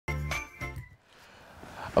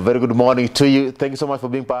A very good morning to you. Thank you so much for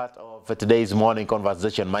being part of today's morning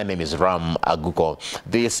conversation. My name is Ram Aguko.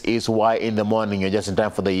 This is why in the morning you're just in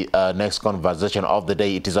time for the next conversation of the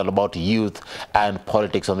day. It is all about youth and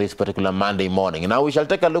politics on this particular Monday morning. Now we shall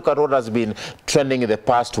take a look at what has been trending in the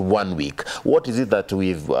past 1 week. What is it that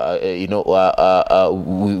we've, we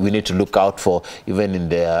need to look out for even in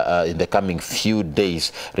the coming few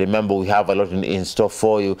days? Remember, we have a lot in store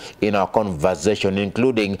for you in our conversation,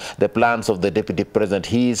 including the plans of the Deputy President.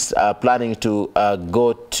 He's planning to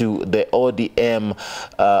go to the ODM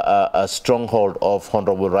stronghold of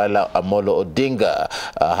Honorable Raila Amolo Odinga.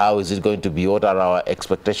 How is it going to be? What are our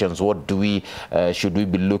expectations? What do we should we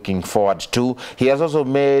be looking forward to? He has also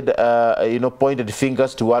made pointed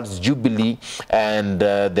fingers towards Jubilee and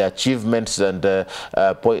the achievements and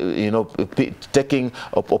taking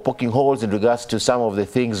or poking holes in regards to some of the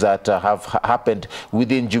things that have happened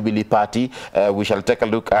within Jubilee Party. We shall take a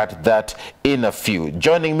look at that in a few.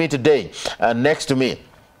 Joining me today, next to me,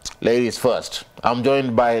 ladies first, I'm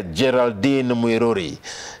joined by Geraldine and Gerald.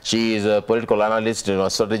 She is a political analyst,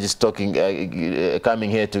 strategist,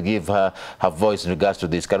 coming here to give her voice in regards to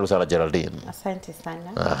this. Karibu sana, Geraldine. Asante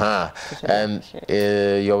sana. And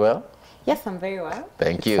you're well? Yes, I'm very well.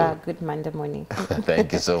 Thank you. It's a good Monday morning.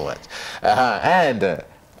 Thank you so much. And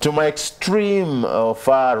to my extreme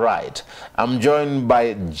far right, I'm joined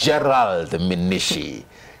by Gerald Minishi.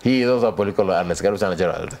 He is also a political analyst. Karibu sana,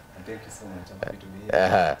 Gerald. Thank you so much. I'm happy to be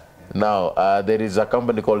here. Now, there is a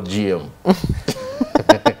company called GM.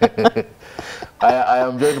 I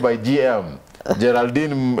am joined by GM,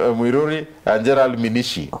 Geraldine Mwiruri and Gerald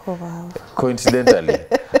Minishi. Oh, wow. Coincidentally.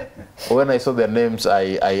 When I saw their names,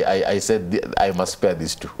 I said I must spare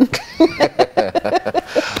these two.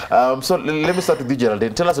 So let me start with you,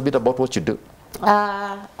 Geraldine. Tell us a bit about what you do.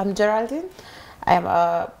 I'm Geraldine. I'm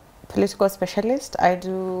a political specialist. I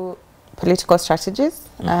do political strategies,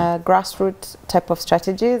 grassroots type of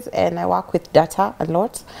strategies, and I work with data a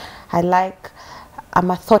lot. I'm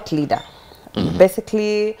a thought leader.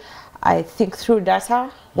 Basically, I think through data,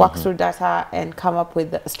 work through data, and come up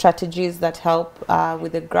with strategies that help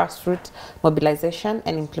with the grassroots mobilization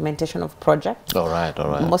and implementation of projects. All right.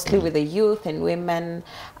 Mostly with the youth and women.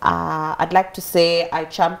 I'd like to say I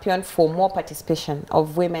champion for more participation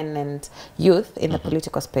of women and youth in the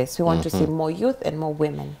political space. We want to see more youth and more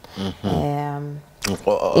women in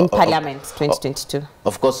Parliament 2022.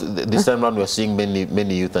 Of course, this time around we're seeing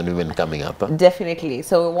many youth and women coming up. Huh? Definitely.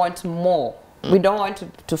 So we want more. We don't want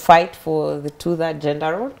to fight for the two-third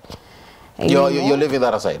gender role. You're leaving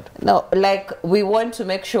that aside? No, like we want to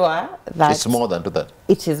make sure that it's more than that.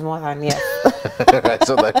 It is more than, yes. I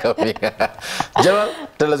saw that coming. Gerald,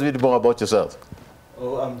 tell us a bit more about yourself.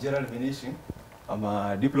 Oh, I'm Gerald Vinishi. I'm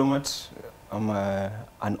a diplomat. I'm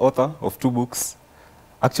an author of 2 books.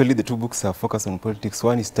 Actually, the 2 books are focused on politics.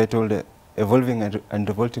 One is titled Evolving and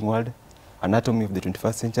Revolting World, Anatomy of the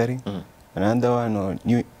 21st Century. Another one on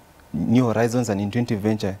New Horizons and Intuitive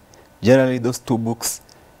Venture. Generally, those 2 books,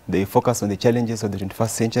 they focus on the challenges of the 21st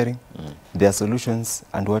century, their solutions,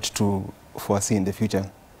 and what to foresee in the future.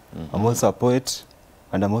 I'm also a poet,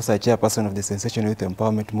 and I'm also a chairperson of the Sensation Youth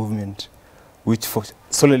Empowerment Movement, which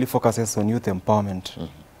solely focuses on youth empowerment.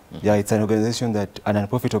 Yeah, it's an organization a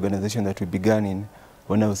non-profit organization that we began in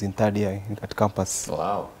when I was in 3rd year at campus.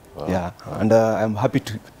 Wow. Yeah, and I'm happy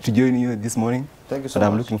to join you this morning. Thank you so much. And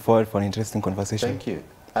I'm much. looking forward for an interesting conversation. Thank you.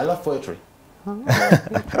 I love poetry. I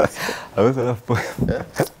also love poems. Yeah?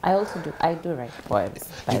 I also do. I do write poems.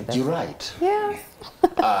 You write? Yeah.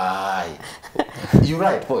 You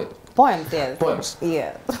write poetry? Poems, yes. Poems?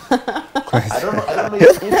 Yeah. I don't know if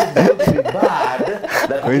it's going to be bad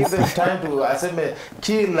that give them time to aseme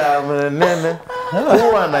kila mnene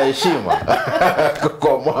huwa na heshima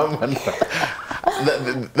kwa mama.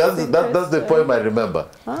 That's the poem I remember.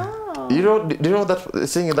 Oh. Do you know that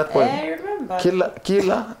singing that poem? I remember.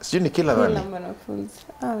 Sijui ni kila nani? Kila mwanafunzi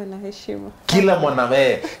awe na heshima. Kila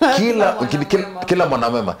mwanamwema, kila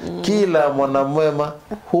mwanamwema, kila mwanamwema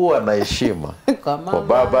huwa na heshima. Kwa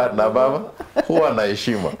baba na mama huwa na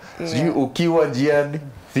heshima. Sijui ukiwa njiani,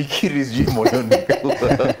 fikiri sijui moyoni.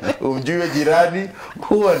 Umjue jirani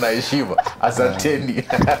huwa na heshima. Asanteni.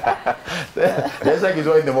 Just like it's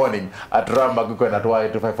in the morning at Rambaguko and at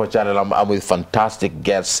Y254 channel, I'm with fantastic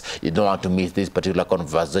guests. You don't want to miss this particular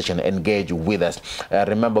conversation. Engage with us.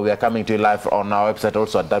 Remember, we are coming to you live on our website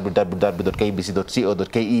also at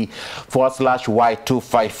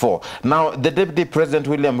www.kbc.co.ke/Y254. Now, the Deputy President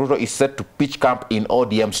William Ruto is set to pitch camp in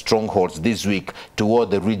ODM strongholds this week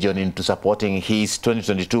toward the region into supporting his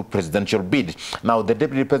 2022 presidential bid. Now, the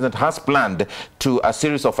Deputy President has planned a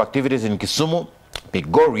series of activities in Kisumu,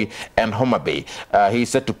 Migori, and Homa Bay. He is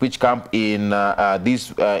set to pitch camp in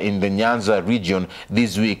in the Nyanza region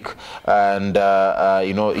this week, and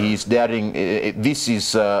you know, he's daring. This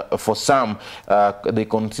is for some, they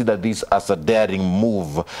consider this as a daring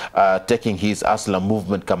move, taking his Asla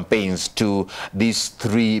movement campaigns to these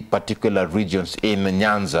 3 particular regions in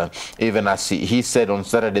Nyanza. Even as he said on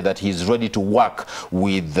Saturday that he's ready to work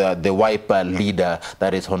with the Wiper leader,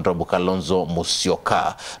 that is Honorable Kalonzo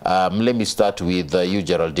Musyoka. Let me start with you,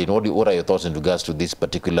 Geraldine. What are your thoughts in regards to this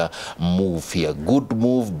particular move here? Good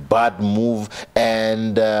move, bad move,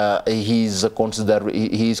 and he's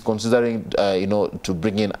considering you know, to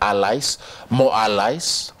bring in allies, more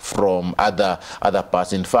allies from other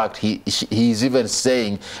parts. In fact, he's even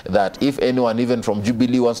saying that if anyone even from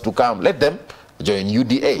Jubilee wants to come, let them join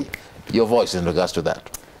UDA. Your voice in regards to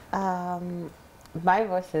that? My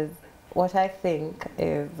voice is, what I think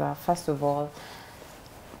is, first of all,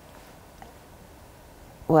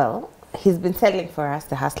 well, he's been selling for us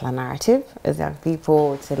the hustler narrative as young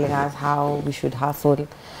people, telling us how we should hustle.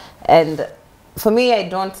 And for me, I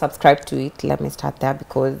don't subscribe to it. Let me start there,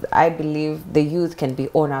 because I believe the youth can be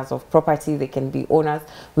owners of property. They can be owners.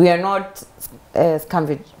 We are not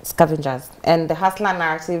scavengers. And the hustler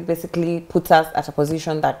narrative basically puts us at a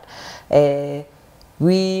position that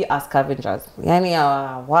we are scavengers. Yani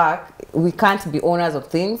our work, we can't be owners of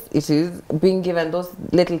things. It is being given those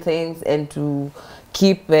little things and to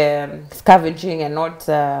keep scavenging and not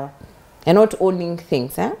owning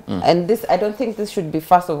things. And this, I don't think this should be,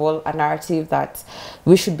 first of all, a narrative that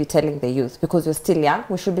we should be telling the youth, because we're still young.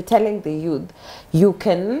 We should be telling the youth, you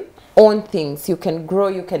can own things, you can grow,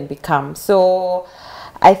 you can become. So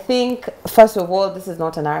I think, first of all, this is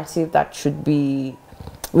not a narrative that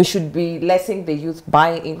we should be letting the youth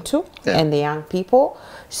buy into, and the young people.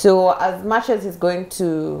 So as much as he's going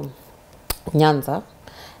to Nyanza,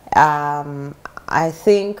 I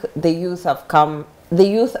think the youth have come, the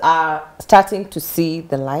youth are starting to see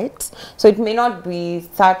the light. So it may not be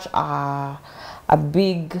such a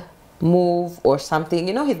big move or something.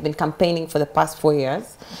 You know, he's been campaigning for the past 4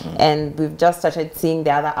 years, and we've just started seeing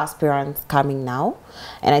the other aspirants coming now.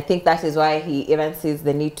 And I think that is why he even sees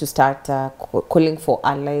the need to start calling for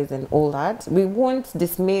allies and all that. We can't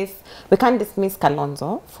dismiss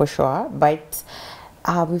Kalonzo for sure, but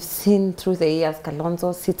we've seen through the years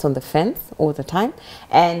Kalonzo sits on the fence all the time,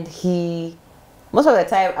 and most of the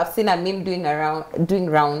time I've seen a meme doing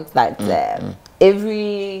rounds that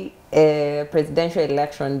every presidential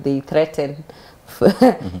election they threaten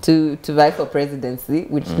to vie for presidency,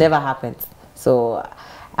 which never happens. So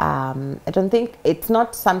I don't think, it's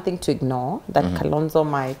not something to ignore that Kalonzo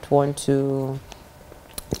might want to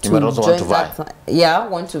want to vie.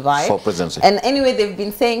 Want to vie for presidency. And anyway, they've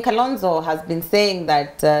been saying, Kalonzo has been saying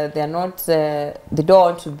that they're not, they don't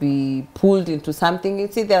want to be pulled into something. You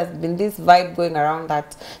see, there's been this vibe going around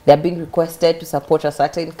that they're being requested to support a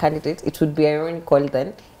certain candidate. It would be ironical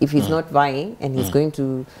then if he's not vying and he's going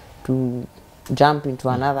to jump into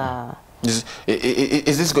another. Is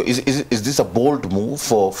this a bold move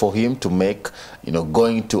for him to make, you know,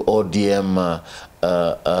 going to ODM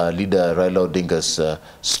leader Raila Odinga's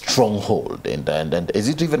stronghold, and is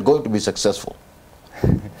it even going to be successful?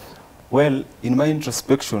 Well, in my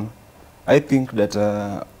introspection, I think that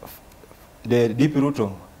the DP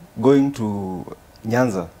Ruto going to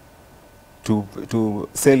Nyanza to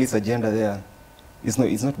sell his agenda there is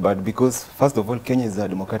not bad, because first of all, Kenya is a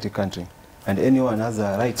democratic country, and anyone has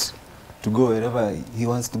a right to go wherever he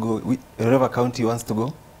wants to go, wherever county he wants to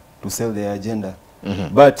go, to sell their agenda.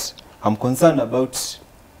 But I'm concerned about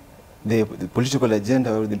the political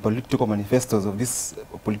agenda or the political manifestos of these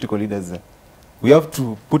political leaders. We have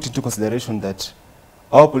to put into consideration that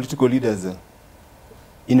our political leaders,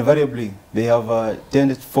 invariably, they have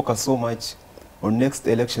tended to focus so much on next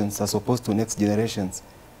elections as opposed to next generations.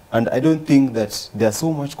 And I don't think that they are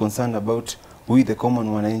so much concerned about we, the common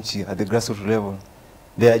wananchi, at the grassroots level.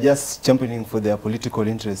 They are just championing for their political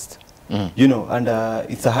interest. You know, and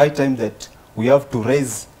it's a high time that we have to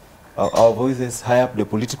raise our voices high up the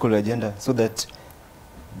political agenda, so that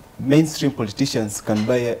mainstream politicians can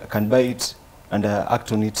buy it and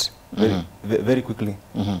act on it very quickly.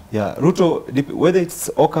 Yeah, Ruto, whether it's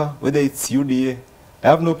Oka, whether it's UDA, I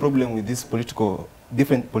have no problem with these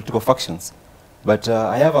different political factions, but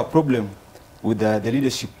I have a problem with the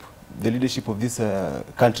leadership of this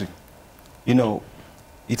country. You know,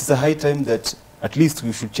 it's a high time that at least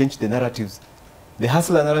we should change the narratives. The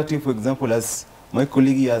hustler narrative, for example, as my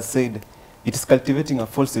colleague has said, it is cultivating a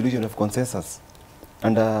false illusion of consensus.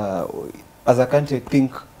 And as a country, I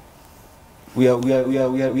think we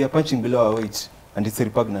are punching below our weight, and it's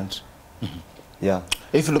repugnant. Yeah.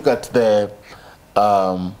 If you look at the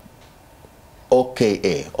OKA.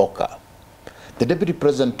 The deputy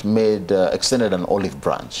president extended an olive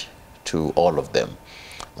branch to all of them.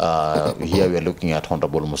 Here we are looking at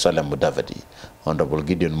Honorable Musalia Mudavadi, Honorable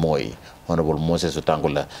Gideon Moi, Honorable Moses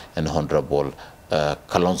Wetangula, and Honorable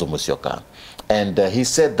Kalonzo Musyoka. And he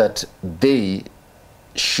said that they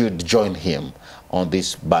should join him on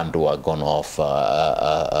this bandwagon of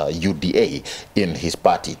UDA in his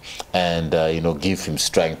party and, give him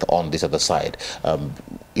strength on this other side.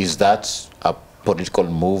 Is that a political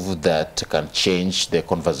move that can change the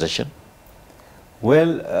conversation?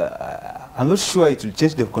 Well, I'm not sure it will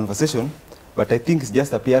change the conversation, but I think it's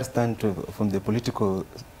just a PR stunt from different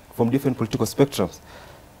political spectrums.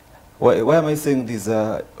 Why am I saying this?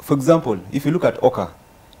 For example, if you look at Oka,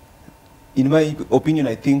 in my opinion,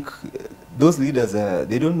 I think those leaders,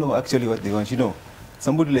 they don't know actually what they want.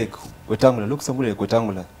 Somebody like Wetangula, look, somebody like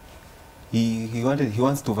Wetangula, he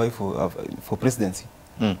wants to vie for presidency.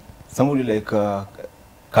 Somebody like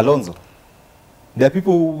Kalonzo, there are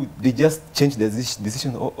people who, they just change their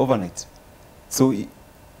decision overnight. So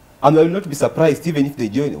I will not be surprised even if they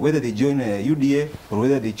join, whether they join UDA or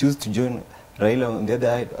whether they choose to join Raila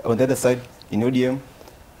on the other side in ODM.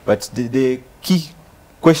 But the key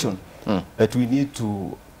question that we need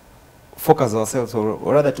to focus ourselves, or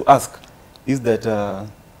rather to ask, is that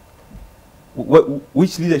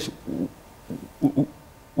which leader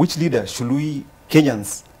should we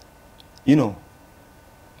Kenyans,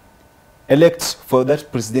 elect for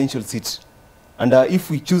that presidential seat? And if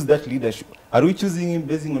we choose that leader, are we choosing him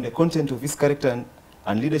based on the content of his character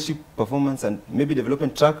and leadership performance and maybe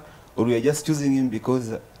development track, or we are just choosing him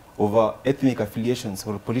because of our ethnic affiliations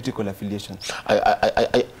or political affiliations?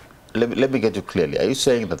 Let me get you clearly. Are you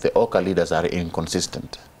saying that the Oka leaders are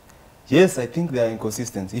inconsistent? Yes, I think they are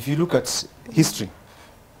inconsistent. If you look at history,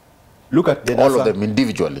 look at the all of them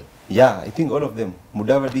individually? Yeah, I think all of them.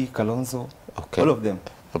 Mudavadi, Kalonzo, all of them.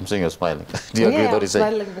 I'm saying you're smiling. Do you agree with what he's saying?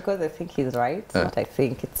 I'm smiling because I think he's right. Not I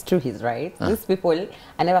think, it's true he's right. These people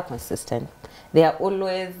are never consistent. They are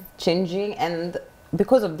always changing, and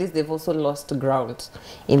because of this, they've also lost ground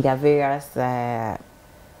in their various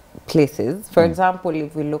places. For example,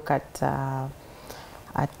 if we look at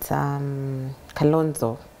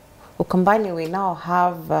Kalonzo, Ukambani, we now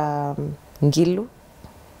have Ngilu,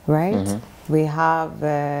 right? We have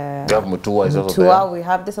Mutua is also Mutua, there. we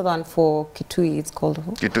have this other one for Kitui, it's called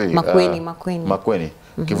who? Kitui. Makueni.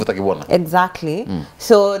 Kivuta Kibwana. Exactly.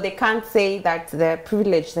 So they can't say that the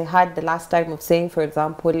privilege they had the last time of saying, for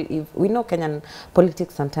example, if we know Kenyan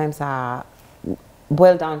politics sometimes are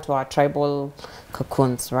boiled down to our tribal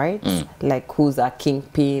cocoons, right? Like who's our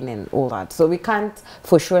kingpin and all that. So we can't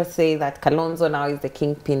for sure say that Kalonzo now is the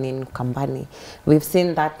kingpin in Kambani. We've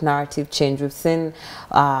seen that narrative change. We've seen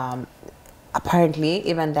apparently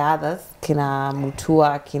even the others, Kina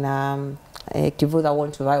Mutua, Kina Kivuta,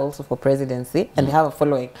 want to vie also for presidency, and they have a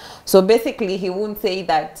following. So basically, he won't say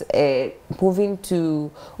that moving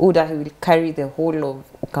to Uda, he will carry the whole of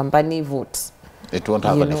Ukambani votes. It won't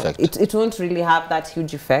have an effect. It won't really have that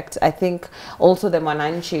huge effect. I think also the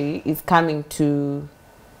Mwananchi is coming to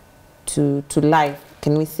life.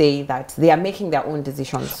 Can we say that they are making their own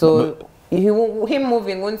decisions? So him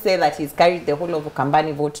moving won't say that he's carried the whole of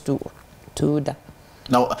Ukambani vote to Uda.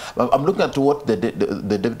 Now, I'm looking at what the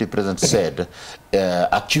deputy president said,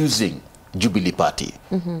 accusing Jubilee Party.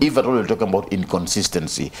 If at all you're talking about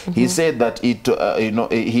inconsistency, he said that he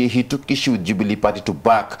took issue with Jubilee Party to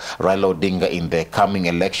back Raila Odinga in the coming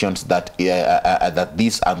elections. That it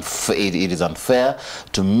is unfair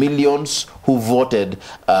to millions who voted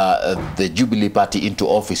the Jubilee Party into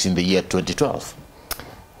office in the year 2012.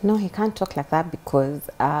 No, he can't talk like that because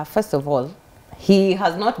first of all, he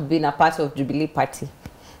has not been a part of Jubilee Party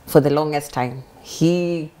for the longest time.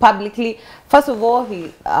 He publicly, first of all,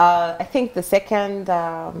 I think the second,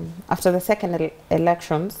 after the second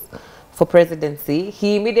elections for presidency,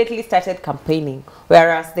 he immediately started campaigning,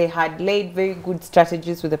 whereas they had laid very good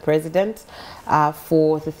strategies with the president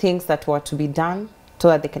for the things that were to be done so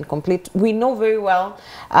that they can complete. We know very well,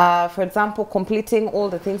 for example, completing all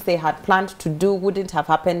the things they had planned to do wouldn't have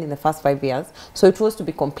happened in the first 5 years. So it was to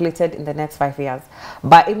be completed in the next 5 years.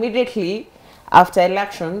 But immediately after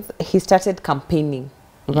elections, he started campaigning,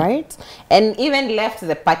 right? And even left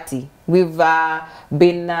the party. We've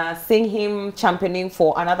been seeing him championing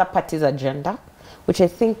for another party's agenda, which I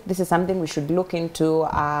think this is something we should look into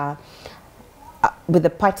with the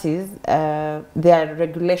parties, their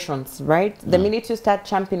regulations, right? The minute you start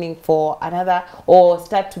championing for another or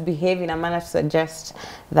start to behave in a manner to suggest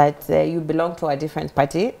that you belong to a different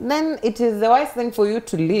party, then it is the wise thing for you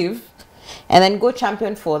to leave and then go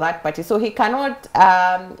champion for that party. So he cannot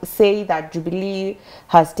say that Jubilee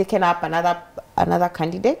has taken up another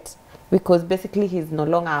candidate, because basically he's no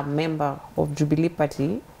longer a member of Jubilee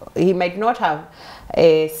Party. He might not have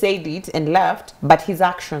said it and left, but his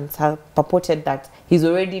actions have purported that he's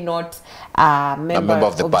already not a member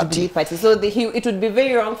of the party. Jubilee Party. So it would be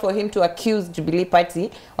very wrong for him to accuse Jubilee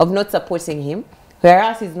Party of not supporting him,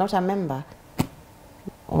 whereas he's not a member.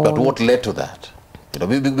 But what led to that? You know,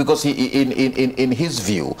 because in his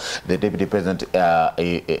view, the deputy president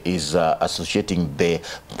is associating the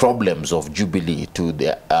problems of Jubilee to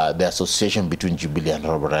the association between Jubilee and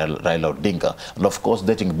Raila Odinga, and of course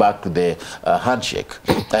dating back to the handshake.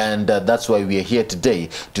 And that's why we are here today,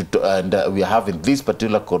 and we are having this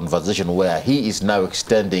particular conversation where he is now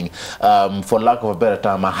extending, for lack of a better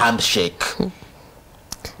term, a handshake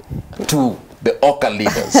to the Oka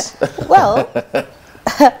leaders. Well,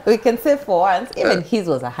 we can say for once, even his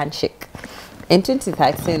was a handshake. In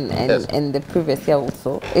 2013 and the previous year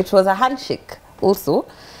also, it was a handshake also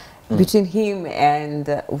between him and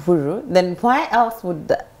Uhuru. Then why else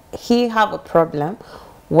would he have a problem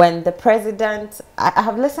when the president... I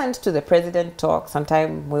have listened to the president talk.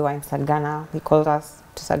 Sometime we were in Sagana. He called us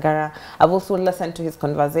to Sagara. I've also listened to his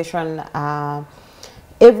conversation.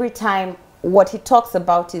 Every time, what he talks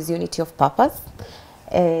about is unity of purpose.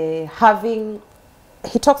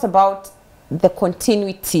 He talks about the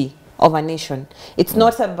continuity of a nation. It's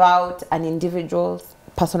not about an individual's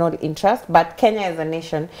personal interest, but Kenya as a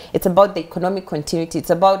nation, it's about the economic continuity. It's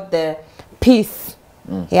about the peace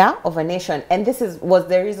of a nation. And this was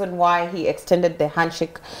the reason why he extended the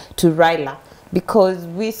handshake to Raila. Because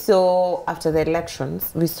we saw after the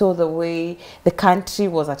elections, we saw the way the country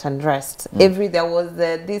was at unrest. There was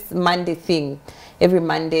this Monday thing. Every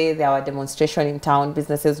Monday there were demonstrations in town.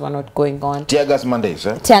 Businesses were not going on. Tear gas Mondays,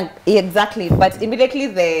 eh? Exactly. But immediately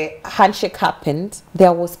the handshake happened,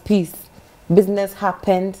 there was peace. Business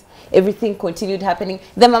happened. Everything continued happening.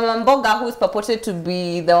 The Mama Mboga, who is purported to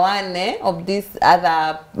be the one of this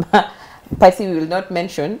other party we will not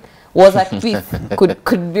mention, was at peace,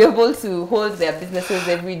 could be able to hold their businesses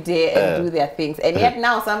every day and do their things. And yet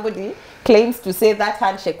now somebody claims to say that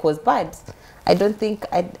handshake was bad. I don't think,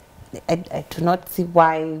 I do not see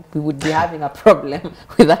why we would be having a problem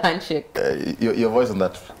with a handshake. Your voice on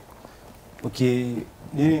that? Okay,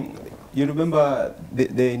 you remember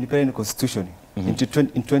the independent constitution in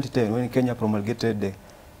 2010 when Kenya promulgated the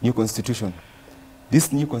new constitution.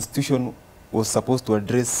 This new constitution was supposed to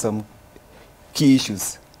address some key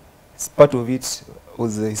issues. Part of it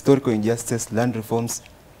was historical injustice, land reforms,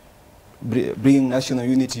 bringing national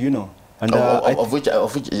unity, you know. And of which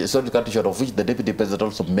the deputy president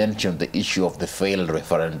also mentioned the issue of the failed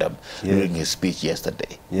referendum during his speech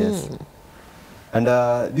yesterday. Yes. And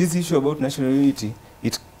this issue about national unity,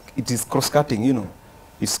 it is cross-cutting, you know.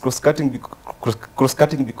 It's cross-cutting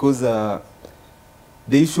because the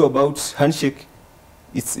issue about handshake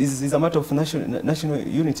is a matter of national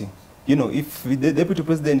unity. You know, if the deputy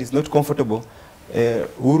president is not comfortable,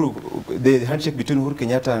 the handshake between Uhuru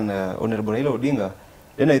Kenyatta and Honorable Raila Odinga,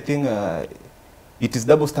 then I think it is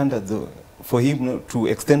double standards for him to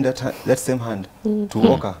extend that same hand to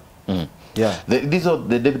Oka. Yeah. This is what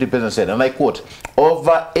the deputy president said, and I quote,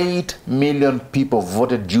 "Over 8 million people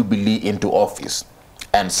voted Jubilee into office,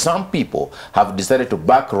 and some people have decided to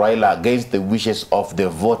back Raila against the wishes of the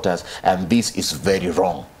voters, and this is very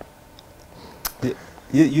wrong."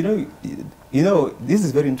 You know, this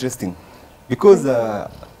is very interesting, because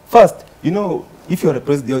first, you know, if you're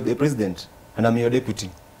the president and I'm your deputy,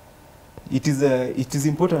 it is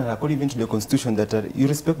important, according to the constitution, that you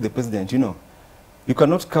respect the president. You know, you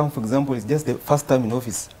cannot come, for example, it's just the first time in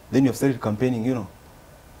office, then you've started campaigning. You know,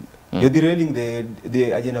 you're derailing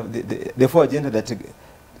the agenda, the four agenda that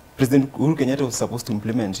President Uhuru Kenyatta was supposed to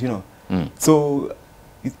implement. You know, so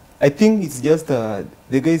I think it's just the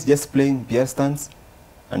guy is just playing PR stunts.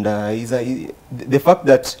 And the fact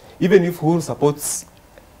that even if Uhuru supports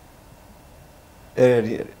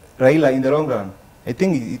Raila in the long run, I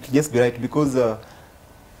think it just be right, because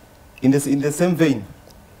in the same vein,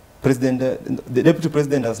 the deputy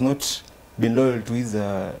president has not been loyal to his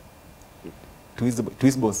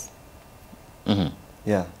boss.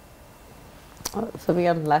 Yeah. For me,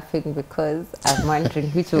 I'm laughing because I'm wondering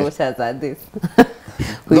which voters are this.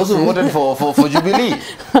 Those who voted for Jubilee.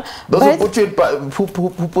 Those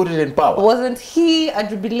who put it in power. Wasn't he a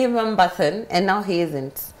Jubilee member then, and now he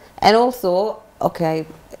isn't? And also, okay,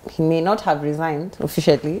 he may not have resigned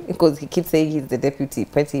officially because he keeps saying he's the deputy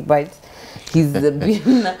party, but He's been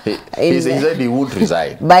he said he would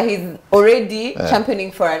resign. but he's already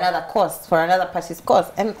championing for another cause, for another party's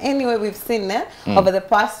cause. And anyway, we've seen over the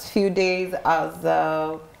past few days as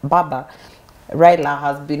Baba Raila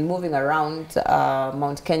has been moving around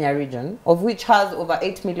Mount Kenya region, of which has over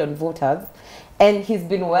 8 million voters, and he's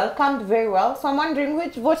been welcomed very well. So I'm wondering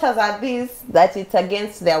which voters are these that it's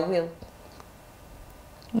against their will?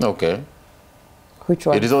 Okay. Which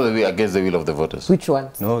one? It is all the way against the will of the voters. Which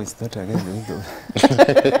ones? No, it's not against the window.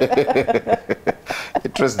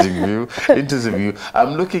 Interesting view. Interesting view.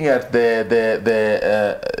 I'm looking at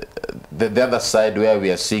the other side where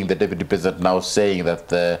we are seeing the deputy president now saying that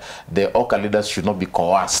the Oka leaders should not be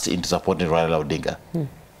coerced into supporting Raila Odinga.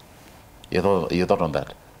 Your thought on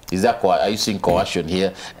that? Is that are you seeing coercion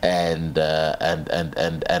here, and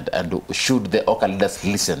should the Oka leaders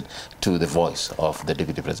listen to the voice of the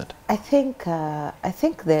deputy president? I think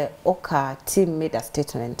the Oka team made a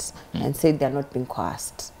statement and said they are not being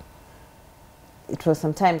coerced. It was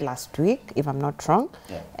sometime last week, if I'm not wrong.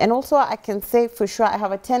 Yeah. And also I can say for sure I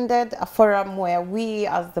have attended a forum where we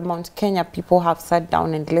as the Mount Kenya people have sat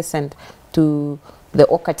down and listened to the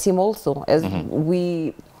Oka team also, as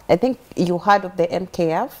I think you heard of the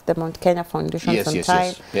MKF, the Mount Kenya Foundation,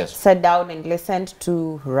 sometime. Yes. Sat down and listened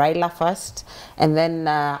to Raila first, and then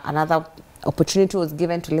another opportunity was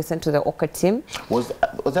given to listen to the Oka team. Was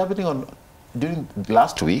happening during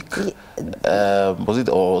last week? Was it,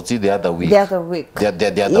 or was it the other week? The other week. The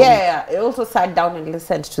other week. Yeah, it also sat down and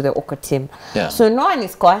listened to the Oka team. Yeah. So no one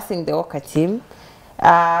is coercing the Oka team.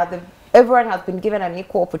 Everyone has been given an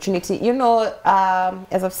equal opportunity. You know,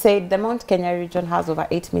 as I've said, the Mount Kenya region has over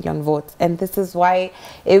 8 million votes. And this is why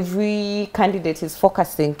every candidate is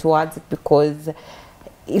focusing towards it, because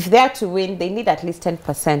if they are to win, they need at least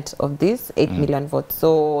 10% of these 8 million votes.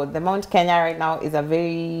 So the Mount Kenya right now is a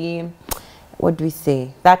very, what do we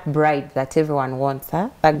say, that bride that everyone wants,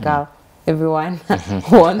 that girl everyone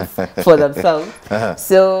wants for themselves.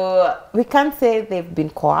 So we can't say they've been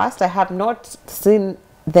coerced. I have not seen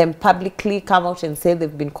them publicly come out and say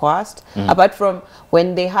they've been coerced, apart from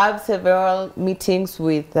when they have several meetings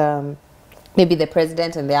with maybe the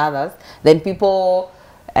president and the others, then people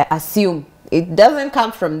assume. It doesn't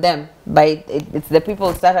come from them, but it's the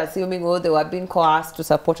people start assuming, oh, they were being coerced to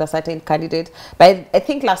support a certain candidate. But I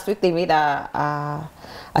think last week they made a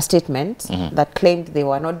statement that claimed they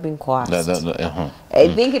were not being coerced.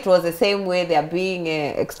 I think it was the same way they are being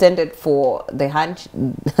extended for the hand,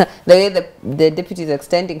 the way the deputy is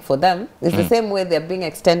extending for them is the same way they're being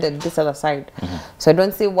extended this other side. So I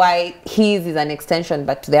don't see why his is an extension,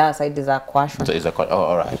 but to the other side is a coercion. So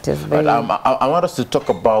all right. It is very I want us to talk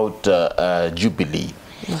about Jubilee.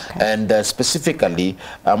 Okay. And specifically,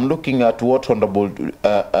 I'm looking at what Honorable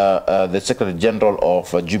the Secretary General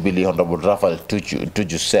of Jubilee, Honorable Raphael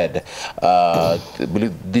Tuju said. I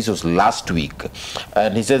believe this was last week.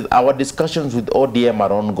 And he says, our discussions with ODM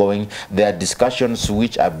are ongoing. There are discussions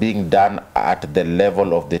which are being done at the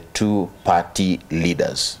level of the two-party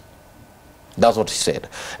leaders. That's what he said.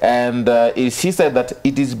 And he said that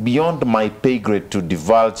it is beyond my pay grade to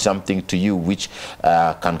divulge something to you which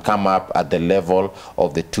can come up at the level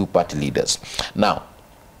of the two-party leaders. Now,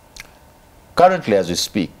 currently as we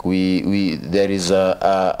speak, there is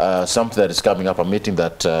something that is coming up, a meeting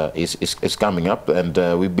that is coming up, and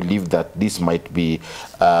we believe that this might be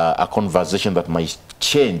a conversation that might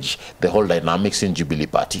change the whole dynamics in Jubilee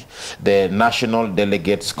Party. The National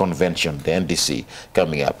Delegates Convention, the NDC,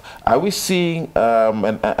 coming up. Are we seeing,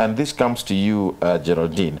 and this comes to you,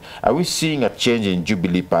 Geraldine, are we seeing a change in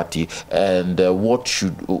Jubilee Party, and what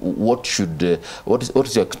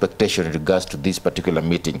is your expectation in regards to this particular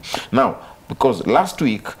meeting? Now, because last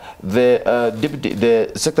week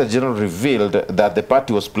the Secretary General revealed that the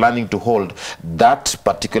party was planning to hold that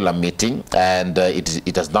particular meeting, and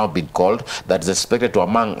it has now been called, that is expected to,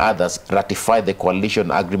 among others, ratify the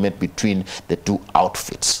coalition agreement between the two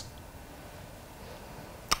outfits.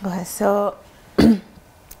 Okay, so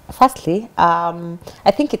firstly,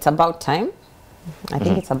 I think it's about time. I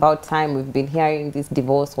think it's about time. We've been hearing this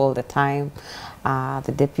divorce all the time.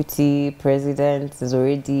 The deputy president is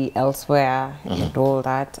already elsewhere and all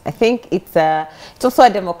that. I think it's also a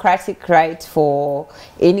democratic right for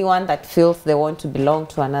anyone that feels they want to belong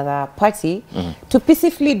to another party to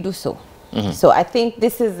peacefully do so. So I think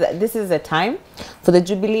this is a time for the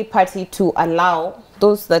Jubilee Party to allow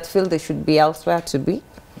those that feel they should be elsewhere to be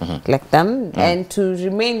like them, and to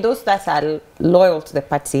remain those that are loyal to the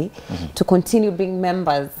party to continue being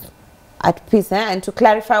members at peace, and to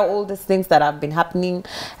clarify all these things that have been happening,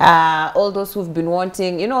 all those who've been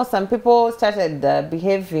wanting, you know, some people started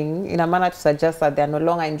behaving in a manner to suggest that they are no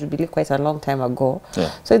longer in Jubilee quite a long time ago.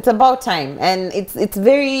 Yeah. So it's about time, and it's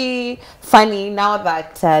very funny now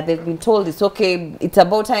that they've been told it's okay, it's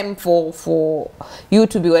about time for you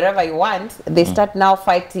to be wherever you want. They start now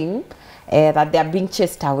fighting that they are being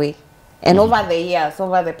chased away. And over the years,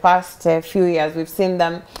 over the past few years, we've seen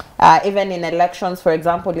them, even in elections, for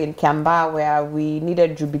example, in Kiambaa, where we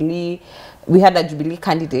needed Jubilee, we had a Jubilee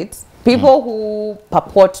candidate. People who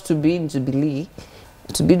purport to be in Jubilee,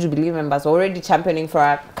 to be Jubilee members, already championing for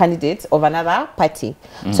a candidate of another party.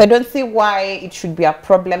 So I don't see why it should be a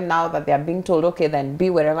problem now that they are being told, okay, then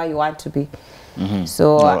be wherever you want to be.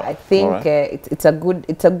 So I think it's a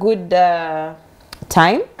good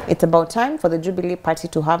time. It's about time for the Jubilee Party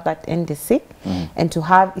to have that NDC and to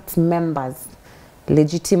have its members,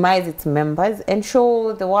 legitimize its members and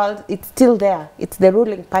show the world it's still there. It's the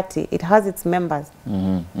ruling party. It has its members.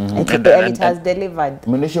 And it has delivered.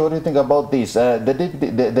 Manisha, what do you think about this?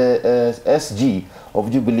 The SG of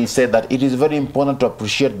Jubilee said that it is very important to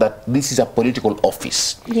appreciate that this is a political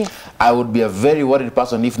office. Yes. I would be a very worried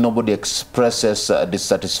person if nobody expresses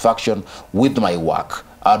dissatisfaction with my work.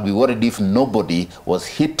 I'd be worried if nobody was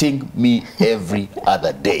hitting me every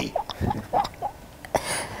other day.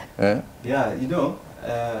 Yeah, you know,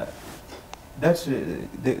 that's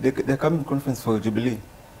the coming conference for Jubilee.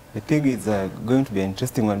 I think it's going to be an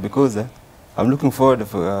interesting one because I'm looking forward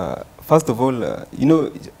for, first of all, you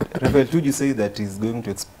know, Rafael Tuju say that he's going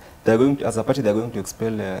to, as a party, they're going to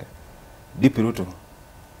expel DP Ruto.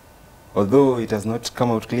 Although it has not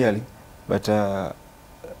come out clearly, but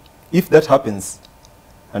if that happens,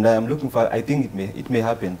 and I am looking for, I think it may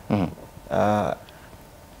happen.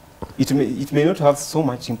 It may not have so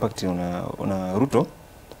much impact on Ruto,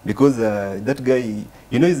 because that guy,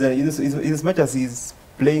 you know, as much as he's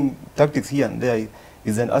playing tactics here and there,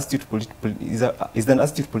 he's an astute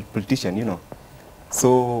politician, you know.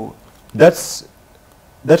 So that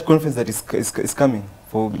conference that is coming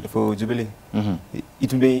for Jubilee,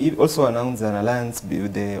 it may also announce an alliance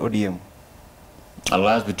with the ODM.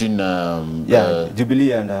 Alliance between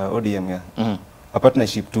Jubilee and ODM, a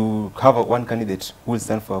partnership to have one candidate who will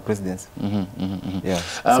stand for presidency. Yeah.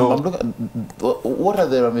 So, what are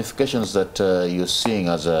the ramifications that you're seeing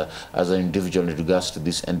as an individual in regards to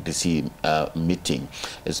this NDC meeting,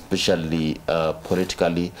 especially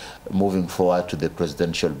politically, moving forward to the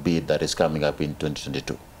presidential bid that is coming up in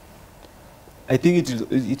 2022? I think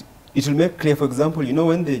it will make clear, for example, you know,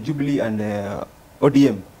 when the Jubilee and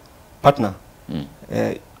ODM partner,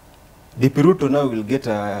 the Peruto now will get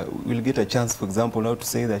a chance, for example, now to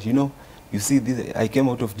say that, you know, you see, this, I came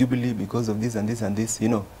out of Jubilee because of this and this and this, you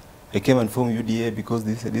know, I came and formed UDA because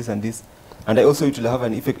this and this, and I also it will have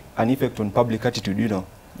an effect on public attitude, you know,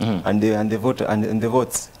 and the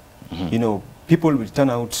votes, you know, people will turn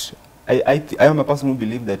out. I am a person who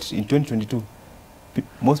believes that in 2022,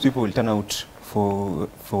 most people will turn out for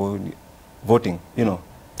voting, you know.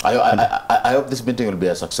 I hope this meeting will be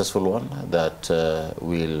a successful one that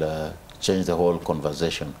will change the whole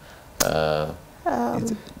conversation.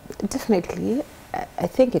 Definitely, I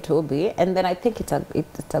think it will be, and then I think it's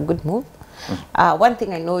a good move. One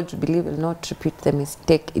thing I know Jubilee will not repeat the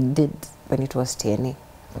mistake it did when it was TNA,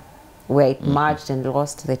 where it merged and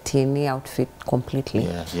lost the TNA outfit completely.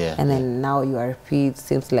 And then now URP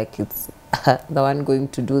seems like it's the one going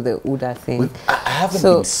to do the UDA thing. I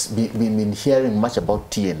haven't been hearing much about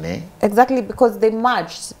TNA. Exactly, because they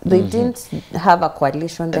merged. They didn't have a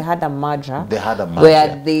coalition. They had a merger. They had a merger.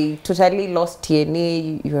 Where they totally lost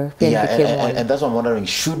TNA, European became one. And that's what I'm wondering,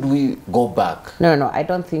 should we go back? No, I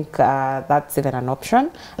don't think that's even an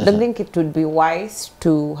option. I don't think it would be wise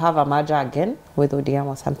to have a merger again with ODM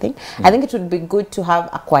or something. I think it would be good to have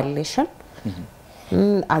a coalition.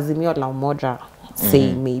 Azimio la Umoja,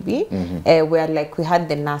 say maybe, where like we had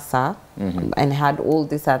the NASA and had all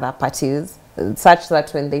these other parties, such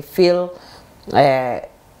that when they feel they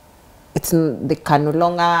can no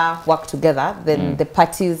longer work together, then the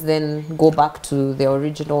parties then go back to the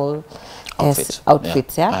original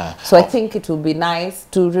outfits. So I think it would be nice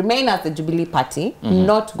to remain as the Jubilee Party,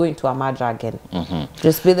 not go into a merger again.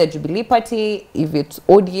 Just be the Jubilee Party, if it's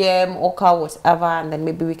ODM, OCA, whatever, and then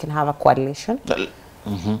maybe we can have a coalition.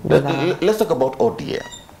 Let's talk about ODM.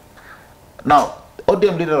 Now,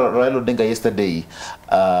 ODM leader Raila Odinga yesterday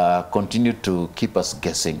continued to keep us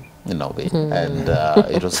guessing in a way. And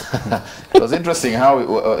it was it was interesting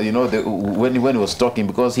how you know, when he was talking,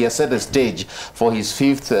 because he has set the stage for his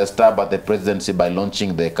 5th stab at the presidency by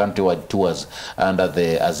launching the countrywide tours under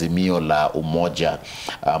the Azimio la Umoja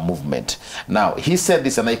movement. Now he said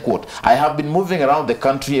this, and I quote, "I have been moving around the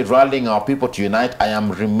country rallying our people to unite. I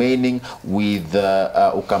am remaining with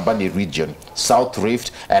Ukambani region, South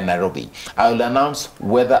Rift and Nairobi. I will announce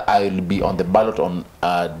whether I will be on the ballot on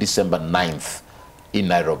December 9th in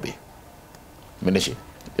Nairobi." Minishi,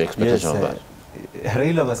 your expectation of that?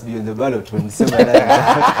 Raila must be on the ballot when December 9th.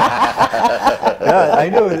 Yeah, I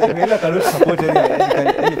know Raila cannot support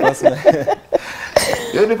any person.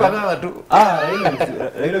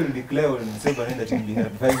 Raila will declare on December 9th that he will be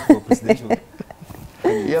vying for presidential.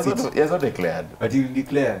 He has not declared. But he will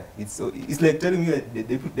declare. It's like telling me that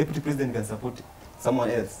the deputy president can support someone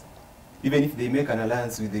else, even if they make an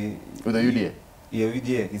alliance with the UDA. Yeah,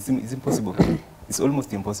 UDA. It's impossible. It's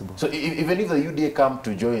almost impossible. So even if the UDA come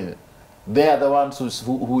to join, they are the ones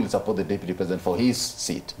who will support the deputy president for his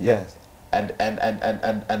seat. Yes. And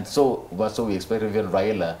so we expect even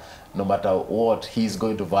Raila, no matter what, he's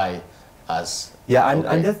going to vie as. Yeah,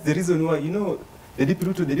 and that's the reason why, you know, the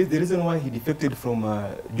reason why he defected from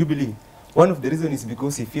Jubilee. One of the reasons is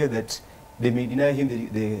because he feared that they may deny him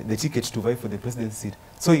the ticket to vie for the presidency seat.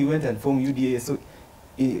 So he went and formed UDA. So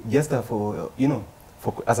just for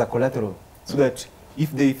as a collateral, so that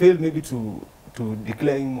if they fail maybe to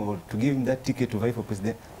declare him or to give him that ticket to vie for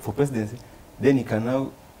presidency, then he can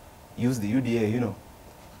now use the UDA, you know,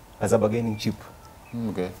 as a bargaining chip.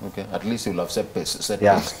 Okay. At least you'll have set pace.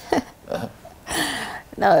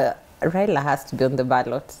 No, Raila has to be on the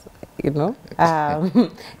ballot, you know.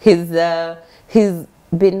 He's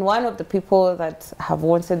been one of the people that have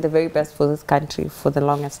wanted the very best for this country for the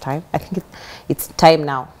longest time. I think it's time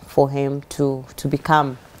now for him to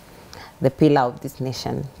become the pillar of this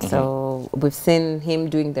nation. So we've seen him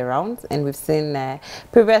doing the rounds, and we've seen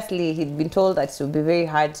previously he'd been told that it would be very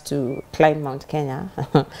hard to climb Mount Kenya.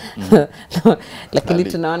 Lakini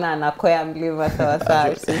tunaona anakwea mlima sawa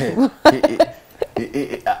sawa.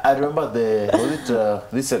 I remember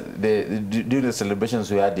during the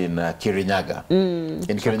celebrations we had in Kirinyaga.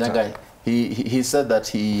 In Kirinyaga, he said that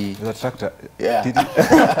he... The tractor. Yeah.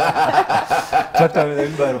 Tractor with a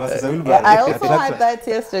wheelbarrow versus a wheelbarrow. Yeah, I also had that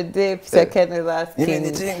yesterday. Peter Ken was asking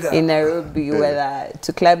in Nairobi whether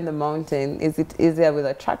to climb the mountain, is it easier with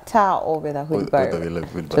a tractor or with a wheelbarrow?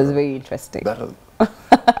 It was very interesting.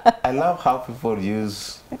 I love how people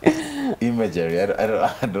use imagery.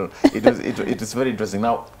 I don't. It is very interesting.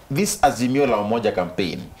 Now, this Azimio la Umoja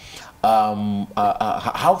campaign,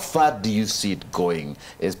 how far do you see it going,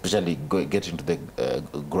 especially getting to the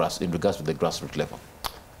in regards to the grassroots level?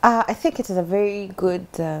 I think it is a very good.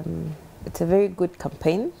 It's a very good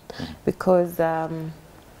campaign because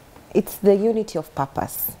it's the unity of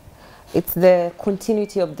purpose. It's the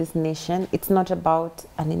continuity of this nation. It's not about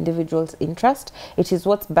an individual's interest. It is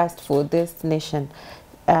what's best for this nation.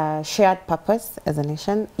 Shared purpose as a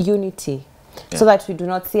nation, unity, so that we do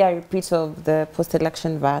not see a repeat of the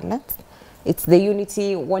post-election violence. It's the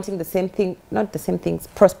unity, wanting the same thing, not the same things,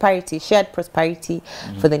 prosperity, shared prosperity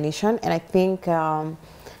for the nation. And I think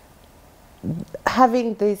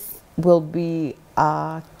having this will be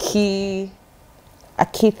a key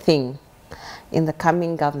thing in the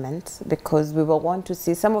coming government, because we will want to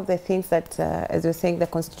see some of the things that, as you're saying, the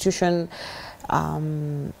Constitution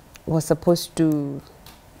was supposed to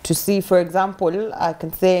see. For example, I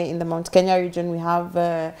can say in the Mount Kenya region, we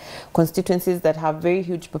have constituencies that have very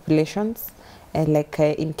huge populations. Like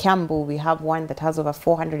in Kiambu, we have one that has over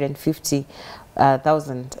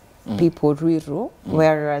 450,000 people, Ruiru,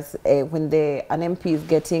 whereas when an MP is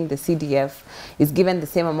getting the CDF, is given the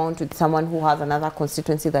same amount with someone who has another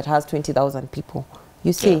constituency that has 20,000 people.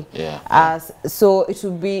 You see? So it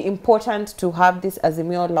would be important to have this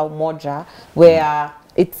Azimio la Umoja, where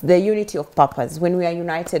it's the unity of purpose. When we are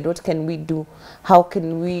united, what can we do? How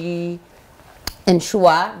can we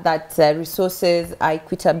ensure that resources are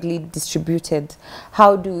equitably distributed?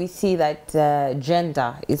 How do we see that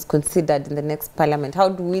gender is considered in the next parliament? How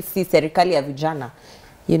do we see serikali ya vijana,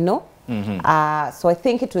 you know? So I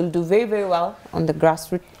think it will do very, very well on the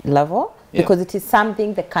grassroots level, because it is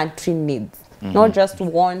something the country needs. Not just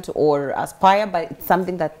want or aspire, but it's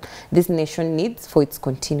something that this nation needs for its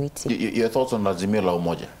continuity. Your thoughts on Azimio la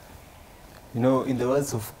Umoja? You know, in the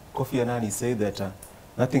words of Kofi Annan, he said that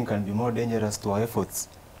nothing can be more dangerous to our efforts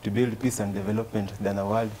to build peace and development than a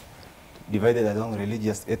world divided along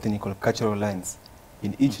religious, ethnic, or cultural lines.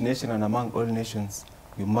 In each nation and among all nations,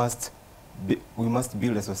 we must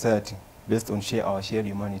build a society based on our shared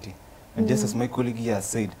humanity. And just as my colleague here has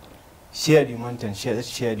said, shared humanity and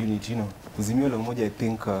shared unity, you know. Kuzimio la Umoja, I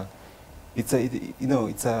think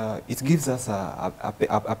it gives us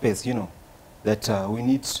a pace, you know, that we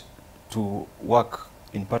need to work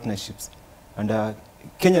in partnerships. And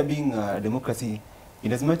Kenya being a democracy,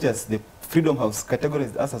 in as much as the Freedom House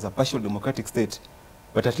categorized us as a partial democratic state,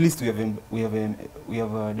 but at least we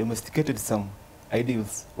have domesticated some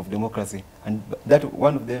ideals of democracy, and that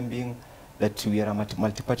one of them being that we are a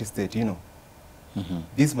multi-party state, you know.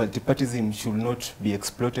 This multipartyism should not be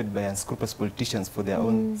exploited by unscrupulous politicians for their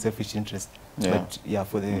own selfish interest, but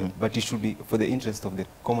but it should be for the interest of the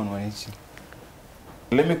common one.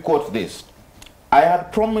 Let me quote this. I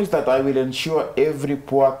had promised that I will ensure every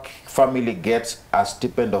poor family gets a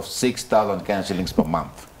stipend of 6,000 Kenyan shillings per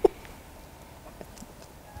month.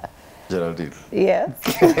 Geraldine. Yes.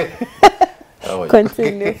 How are you?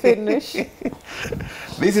 Continue, finish.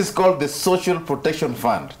 This is called the Social Protection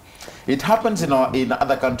Fund. It happens in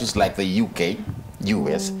other countries like the UK,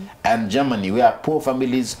 US, and Germany, where poor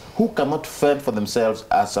families who cannot fend for themselves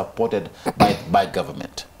are supported by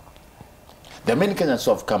government. There are many Kenyans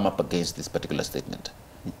who have come up against this particular statement.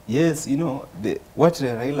 Yes, you know, what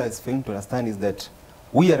Raila is failing to understand is that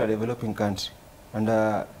we are a developing country, and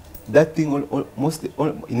that thing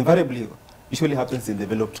invariably usually happens in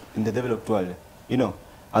the developed world. You know,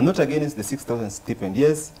 I'm not against the 6,000 stipend.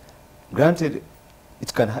 Yes, granted,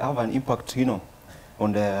 it can have an impact, you know,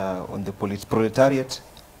 on the proletariat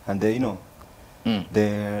and the, you know,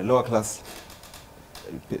 the lower class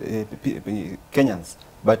Kenyans,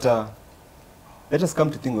 but let us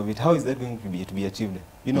come to think of it. How is that going to be achieved?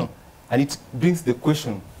 You know, and it brings the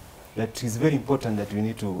question that is very important that we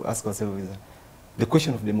need to ask ourselves: is the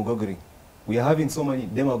question of demagoguery. We are having so many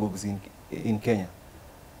demagogues in Kenya.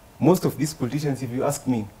 Most of these politicians, if you ask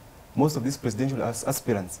me, most of these presidential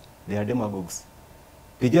aspirants, they are demagogues.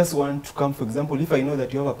 They just want to come. For example, if I know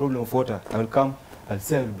that you have a problem of water, I will come. I'll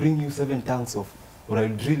say I'll bring you 7 tanks of, or I'll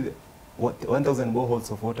drill 1,000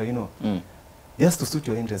 boreholes of water. You know. Just to suit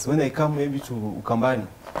your interest. When I come maybe to Ukambani,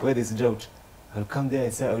 where there's drought, I'll come there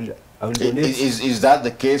and say I will donate. Is that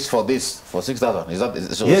the case for this, for 6,000? Is that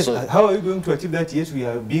so? Yes. So how are you going to achieve that? Yet we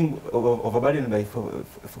are being overburdened by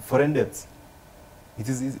foreign debts.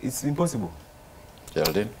 It's impossible.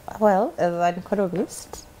 Geraldine? Well, as an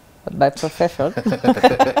economist, by profession. And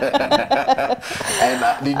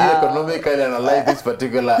did you economically analyze this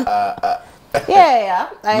particular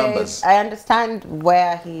numbers? I understand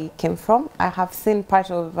where he came from. I have seen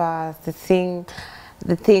part of the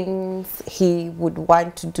things he would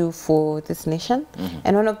want to do for this nation,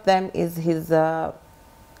 and one of them is his. I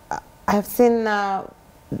have seen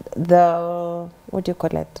the, what do you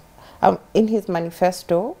call it? In his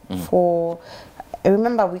manifesto for. I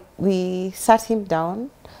remember we sat him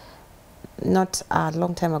down not a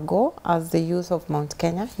long time ago as the youth of Mount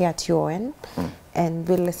Kenya here at UON. And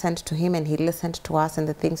we listened to him and he listened to us and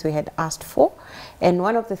the things we had asked for. And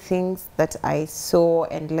one of the things that I saw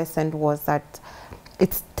and listened was that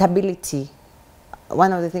it's stability.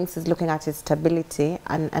 One of the things he's looking at is stability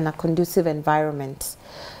and a conducive environment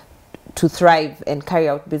to thrive and carry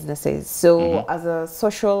out businesses. So as a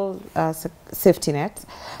social safety net,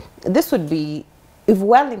 this would be, if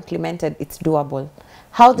well implemented, it's doable.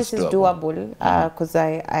 How this is doable, because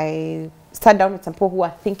I sat down with some people who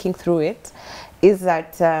are thinking through it, is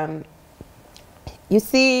that you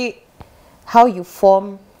see how you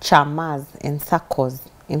form chamas and circles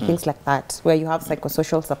and things like that, where you have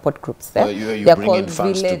psychosocial support groups. They're called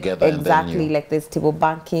funds village, together. exactly, like there's table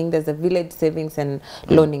banking, there's a village savings and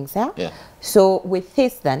loanings. So with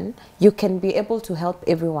this, then you can be able to help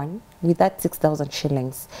everyone with that 6,000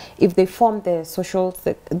 shillings if they form the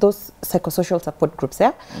those psychosocial support groups.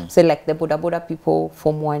 So like the Boda Boda people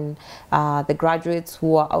form one, the graduates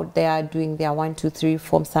who are out there doing their 1, 2, 3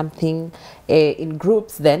 form something in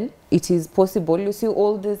groups. Then it is possible. You see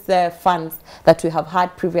all these funds that we have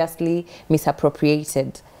had previously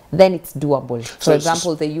misappropriated, then it's doable. For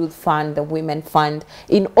example, the youth fund, the women fund,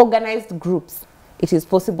 in organized groups, it is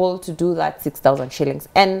possible to do that 6,000 shillings.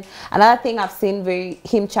 And another thing I've seen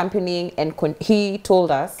him championing, and he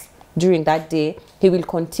told us during that day, he will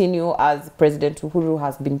continue as President Uhuru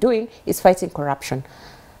has been doing, is fighting corruption.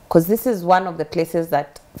 Because this is one of the places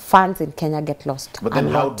that funds in Kenya get lost. But then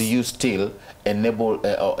how do you still enable,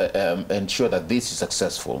 ensure that this is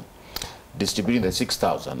successful? Distributing the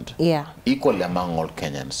 6,000 equally among all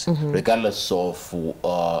Kenyans, regardless of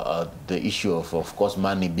the issue of course,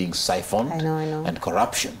 money being siphoned and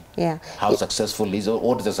corruption. How successful is, or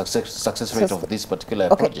what is the success rate of this particular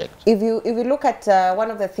project? If you look at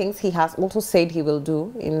one of the things he has also said he will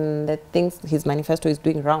do in the things his manifesto is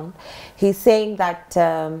doing round, he's saying that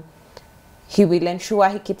he will ensure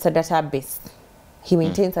he keeps a database. He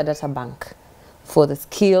maintains a data bank for the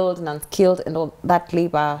skilled, non-skilled, and all that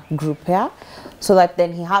labor group here, so that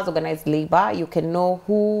then he has organized labor. You can know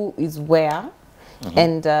who is where,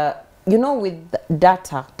 and you know, with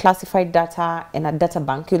data, classified data and a data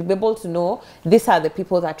bank, you'll be able to know these are the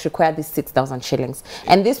people that require these 6,000 shillings.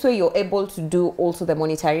 And this way you're able to do also the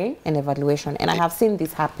monitoring and evaluation. And I have seen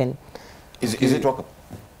this happen. Is it workable?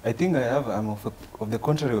 I think I'm of the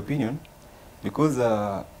contrary opinion, because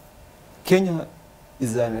Kenya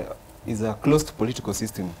is a closed political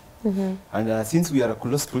system. And since we are a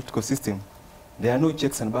closed political system, there are no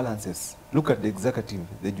checks and balances. Look at the executive,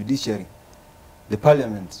 the judiciary, the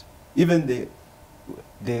parliament, even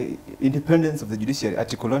the independence of the judiciary,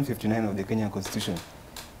 Article 159 of the Kenyan Constitution.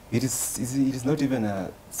 It is not even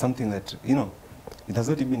something that, you know, it has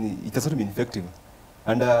not been effective.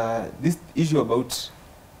 And this issue about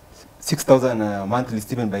 6,000 monthly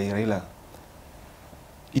stipend by Raila,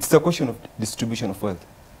 it's a question of distribution of wealth.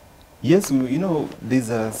 Yes, you know, there's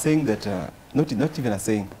a saying that, not even a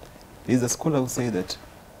saying, there's a scholar who say that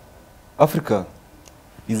Africa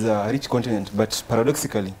is a rich continent, but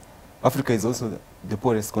paradoxically, Africa is also the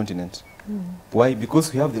poorest continent. Why?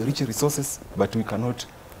 Because we have the rich resources, but we cannot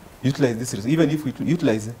utilize this resource. Even if we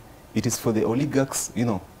utilize it, it is for the oligarchs, you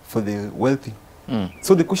know, for the wealthy.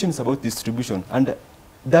 So the question is about distribution, and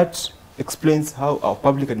that explains how our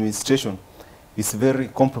public administration is very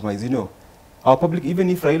compromised. You know, our public, even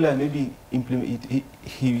if Raila maybe implement it,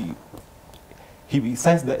 he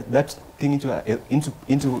signs that thing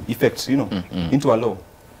into effect, you know, into a law.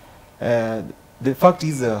 The fact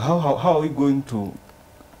is, how are we going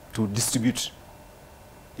to distribute,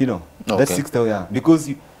 you know, that 6,000? Yeah, because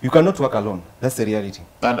you cannot work alone. That's the reality.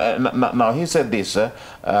 And now he said this,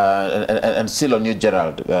 and still on you,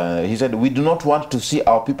 Gerald. He said, we do not want to see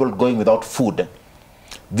our people going without food.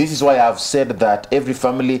 This is why I've said that every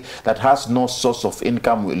family that has no source of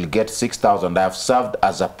income will get 6,000. I have served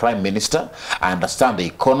as a prime minister. I understand the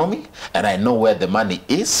economy, and I know where the money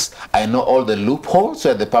is. I know all the loopholes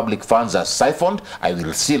where the public funds are siphoned. I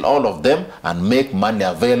will seal all of them and make money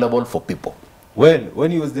available for people. Well,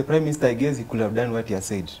 when he was the prime minister, I guess he could have done what he has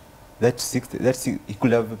said. He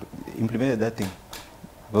could have implemented that thing.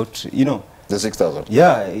 But, you know, the 6,000.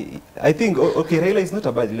 Yeah, I think, okay, Raila is not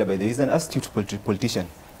a bad leader, by the way. He's an astute politician.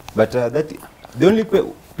 But the only place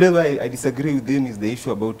where I disagree with him is the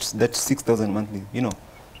issue about that 6,000 monthly, you know.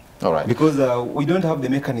 All right. Because we don't have the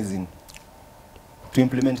mechanism to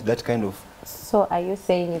implement that kind of... So are you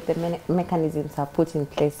saying if the mechanisms are put in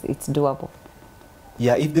place, it's doable?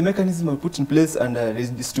 Yeah, if the mechanism are put in place and the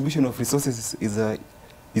distribution of resources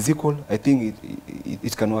is equal, I think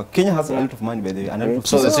it can work. Kenya has a lot of money, by the way. And a lot of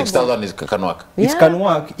so the 6,000 can work? It can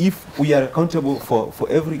work if we are accountable for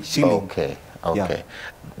every shilling. Okay.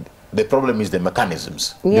 The problem is the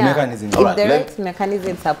mechanisms. Yeah. The mechanisms. If the right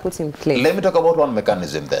mechanisms are put in place. Let me talk about one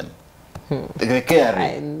mechanism then. The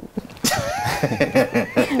KRA.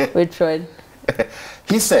 Which one?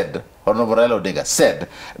 He said, Honorable Raila Odinga said,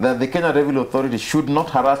 that the Kenya Revenue Authority should not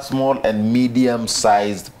harass small and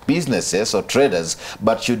medium-sized businesses or traders,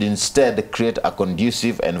 but should instead create a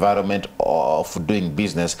conducive environment of doing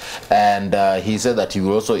business. And he said that he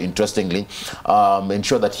will also, interestingly,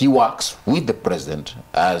 ensure that he works with the president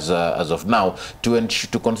as of now to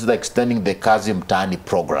consider extending the Kazi Mtaani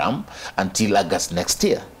program until August next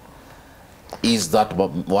year. Is that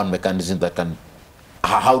one mechanism that can...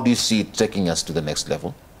 How do you see it taking us to the next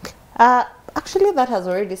level? Actually, that has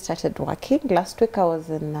already started working. Last week, I was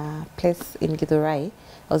in a place in Githurai.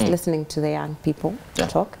 I was listening to the young people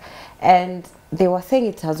talk, and they were saying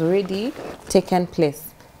it has already taken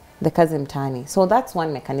place, the Kazi Mtaani. So that's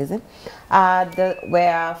one mechanism.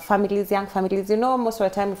 Where families, young families, you know, most of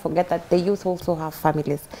the time we forget that the youth also have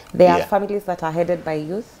families. There are families that are headed by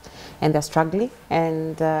youth, and they're struggling.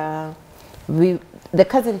 And the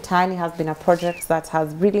Kazi Mtaani has been a project that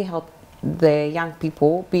has really helped the young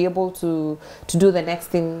people be able to do the next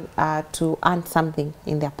thing, to earn something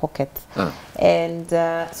in their pockets. And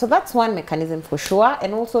so that's one mechanism for sure.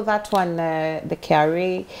 And also that one, the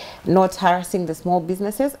KRA, not harassing the small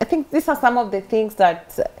businesses. I think these are some of the things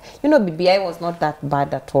that, you know, BBI was not that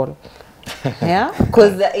bad at all. Yeah,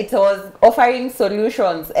 because it was offering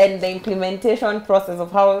solutions and the implementation process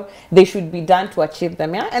of how they should be done to achieve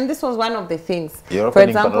them. Yeah, and this was one of the things. For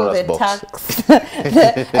example, the tax.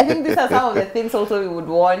 I think these are some of the things also we would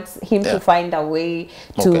want him to find a way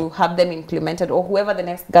to have them implemented, or whoever the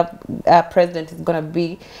next president is going to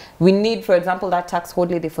be. We need, for example, that tax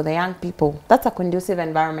holiday for the young people. That's a conducive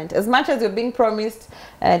environment. As much as you're being promised,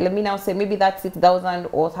 let me now say maybe that 6,000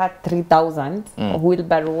 or that 3,000, or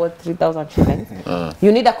wheelbarrow 3,000 60,000 shillings.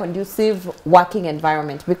 You need a conducive working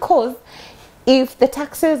environment, because if the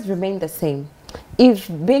taxes remain the same, if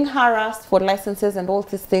being harassed for licenses and all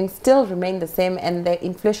these things still remain the same, and the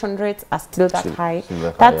inflation rates are still that high,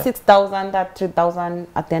 that 6,000, that 3,000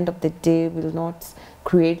 at the end of the day will not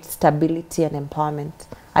create stability and empowerment.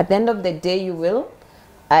 At the end of the day, you will,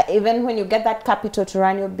 even when you get that capital to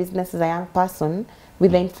run your business as a young person,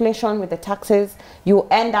 with the inflation, with the taxes, you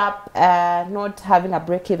end up not having a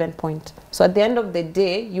break-even point. So at the end of the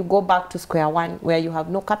day, you go back to square one, where you have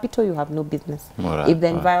no capital, you have no business. If the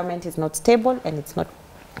environment is not stable and it's not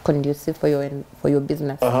conducive for your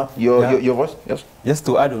business. Your voice? Yes. Just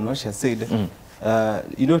to add on what she has said,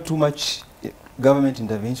 you know, too much government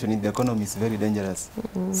intervention in the economy is very dangerous.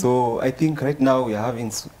 So I think right now we are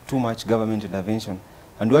having too much government intervention.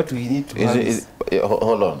 And what we need to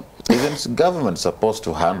hold on. Isn't government supposed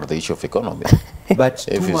to handle the issue of economy? But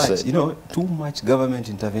too much, you know, too much government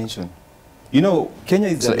intervention. You know, Kenya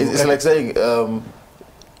is... So it's like saying,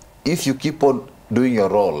 if you keep on doing your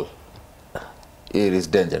role, it is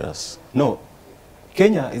dangerous. No.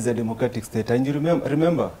 Kenya is a democratic state. And you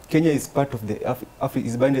remember Kenya is part of the...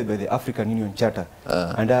 is binded by the African Union Charter.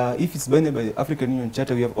 And if it's binded by the African Union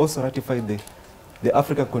Charter, we have also ratified the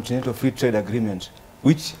African Continental Free Trade Agreement,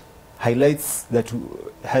 which highlights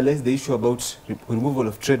the issue about removal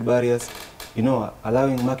of trade barriers, you know,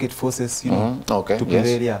 allowing market forces, you know, to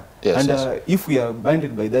prevail. And if we are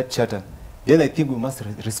binded by that charter, then I think we must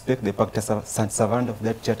respect the pacta sunt servanda of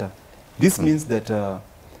that charter. This means that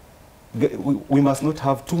we must not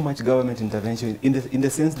have too much government intervention, in the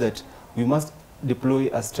sense that we must deploy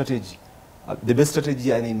a strategy. The best strategy,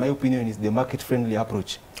 and in my opinion, is the market-friendly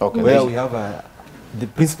approach, where we have the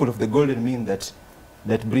principle of the golden mean that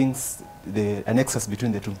brings a nexus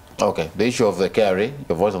between the two. Okay, the issue of the KRA,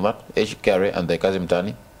 your voice on that, KRA and the Kazim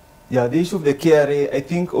Tani? Yeah, the issue of the KRA, I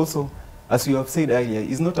think also, as you have said earlier,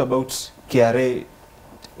 is not about KRA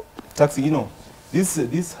taxing. You know,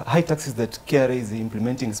 these high taxes that KRA is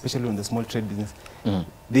implementing, especially on the small trade business,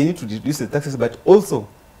 they need to reduce the taxes, but also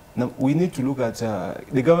we need to look at,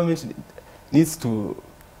 the government needs to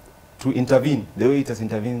intervene the way it has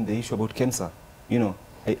intervened in the issue about cancer, you know.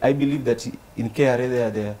 I believe that in KRA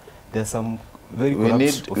there are some very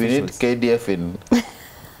corrupt officials. We need KDF in...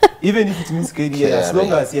 Even if it means KDF, as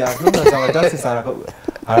long as our taxes are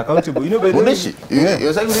accountable. You know, by the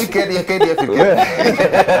you're saying we need KDF in KDF.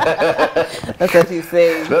 That's what he's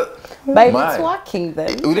saying. But if it's working,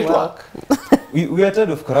 then will it work? We are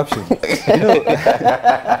tired of corruption. You know.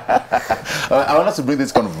 I want us to bring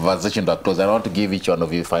this conversation to a close. I want to give each one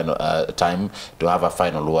of you final time to have a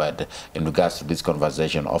final word in regards to this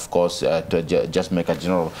conversation. Of course, to just make a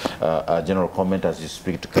general comment as you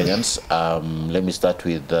speak to Kenyans. Let me start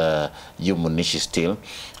with you, Munishi, still.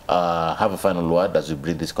 Have a final word as we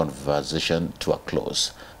bring this conversation to a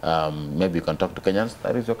close. Maybe you can talk to Kenyans.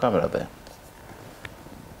 That is your camera there.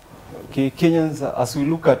 Okay, Kenyans, as we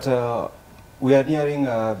look at, we are nearing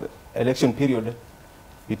election period.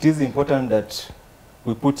 It is important that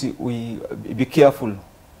we be careful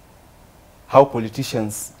how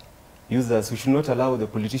politicians use us. We should not allow the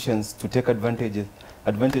politicians to take advantage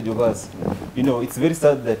of us. You know, it's very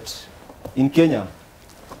sad that in Kenya,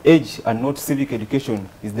 age and not civic education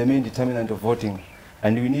is the main determinant of voting.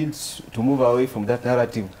 And we need to move away from that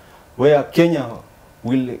narrative, where Kenya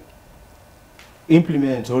will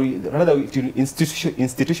implement, or rather to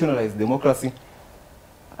institutionalize democracy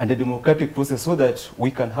and the democratic process, so that we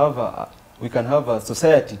can have a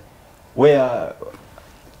society where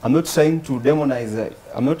I'm not trying to demonize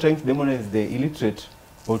the illiterate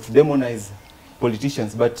or to demonize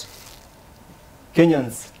politicians, but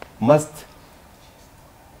Kenyans must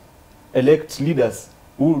elect leaders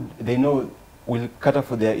who they know will cater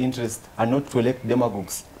for their interests, and not to elect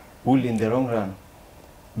demagogues who will in the long run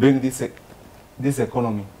bring this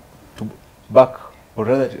economy back, or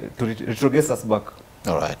rather to retrogress us back.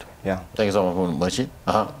 All right. Yeah. Thank you so much, Mochi.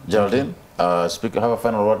 Geraldine, speak. Have a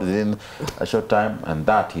final word within a short time, and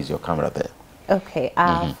that is your camera there. Okay.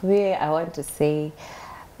 Where I want to say,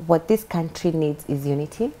 what this country needs is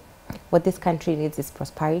unity. What this country needs is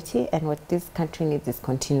prosperity, and what this country needs is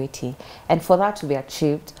continuity. And for that to be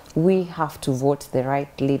achieved, we have to vote the right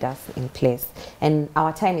leaders in place. And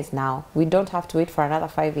our time is now. We don't have to wait for another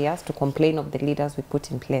 5 years to complain of the leaders we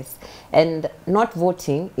put in place. And not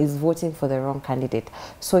voting is voting for the wrong candidate.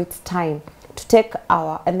 So it's time to take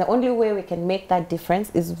and the only way we can make that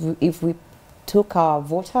difference is if we took our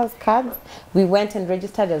voters' cards, we went and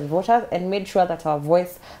registered as voters and made sure that our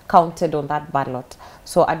voice counted on that ballot.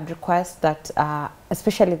 So I'd request that,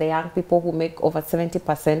 especially the young people who make over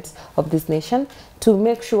 70% of this nation, to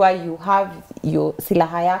make sure you have your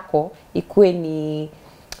silaha yako ikuwe ni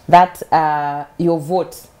that your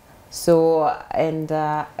vote. So, and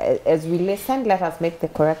as we listen, let us make the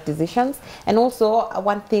correct decisions. And also,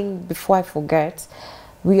 one thing before I forget,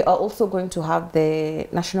 we are also going to have the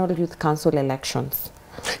National Youth Council elections.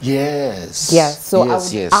 Yes. Yes. So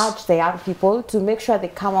yes, I would urge the young people to make sure they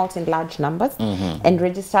come out in large numbers and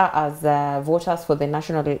register as voters for the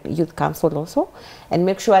National Youth Council also, and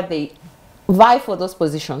make sure they vie for those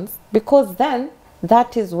positions, because then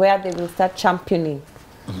that is where they will start championing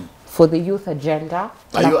for the youth agenda.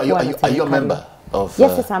 Are you a member of?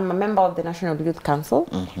 Yes, I'm a member of the National Youth Council,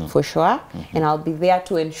 for sure, and I'll be there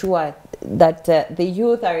to ensure that the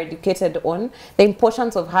youth are educated on the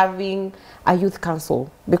importance of having a youth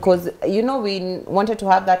council, because you know we wanted to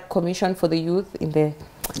have that commission for the youth in the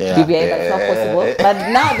BBI, that's not possible.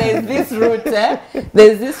 But now there's this route,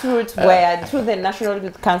 there's this route where through the National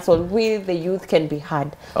Youth Council, we the youth can be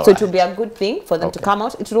heard. So it will be a good thing for them to come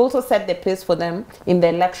out. It will also set the pace for them in the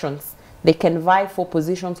elections. They can vie for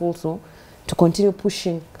positions also to continue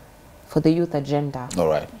pushing for the youth agenda. All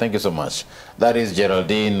right, thank you so much. That is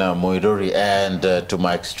Geraldine Moidori, and to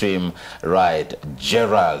my extreme right,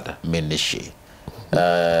 Gerald Minishi.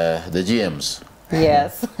 The GMs.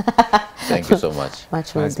 Yes. Thank you so much.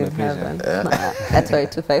 Much more in heaven. That's why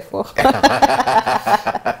 254.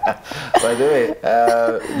 By the way,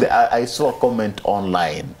 I saw a comment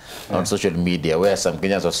online on social media where some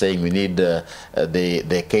Kenyans are saying we need the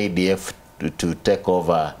KDF to take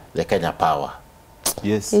over the Kenya Power.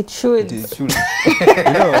 Yes, it should. It should.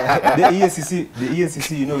 You know, the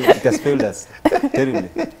EACC, you know, it has failed us terribly.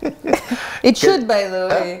 It should, by the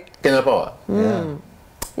way. Kenya Power. Yeah.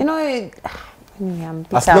 You know, I'm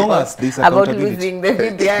as long as there's about losing the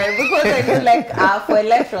BBI, because I feel like for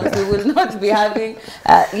elections we will not be having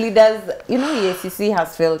leaders. You know, EACC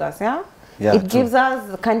has failed us. Yeah, it gives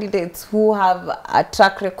us candidates who have a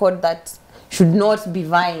track record that should not be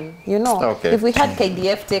vying, you know. If we had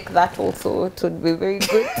KDF take that also, it would be very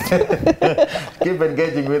good. Keep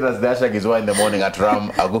engaging with us. The hashtag is Why in the Morning at Ram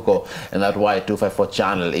Aguko, and that Y254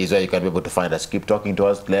 channel is where you can be able to find us. Keep talking to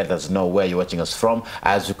us. Let us know where you're watching us from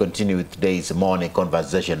as we continue with today's morning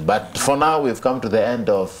conversation. But for now, we've come to the end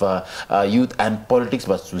of youth and politics,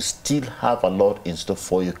 but we still have a lot in store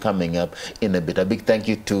for you coming up in a bit. A big thank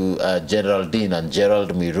you to Geraldine and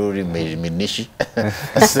Gerald Minishi.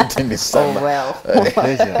 Well,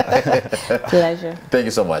 pleasure. Thank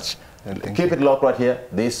you so much. Keep it locked right here.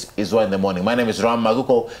 This is Why in the Morning. My name is Ram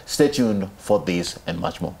Maguko. Stay tuned for this and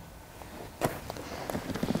much more.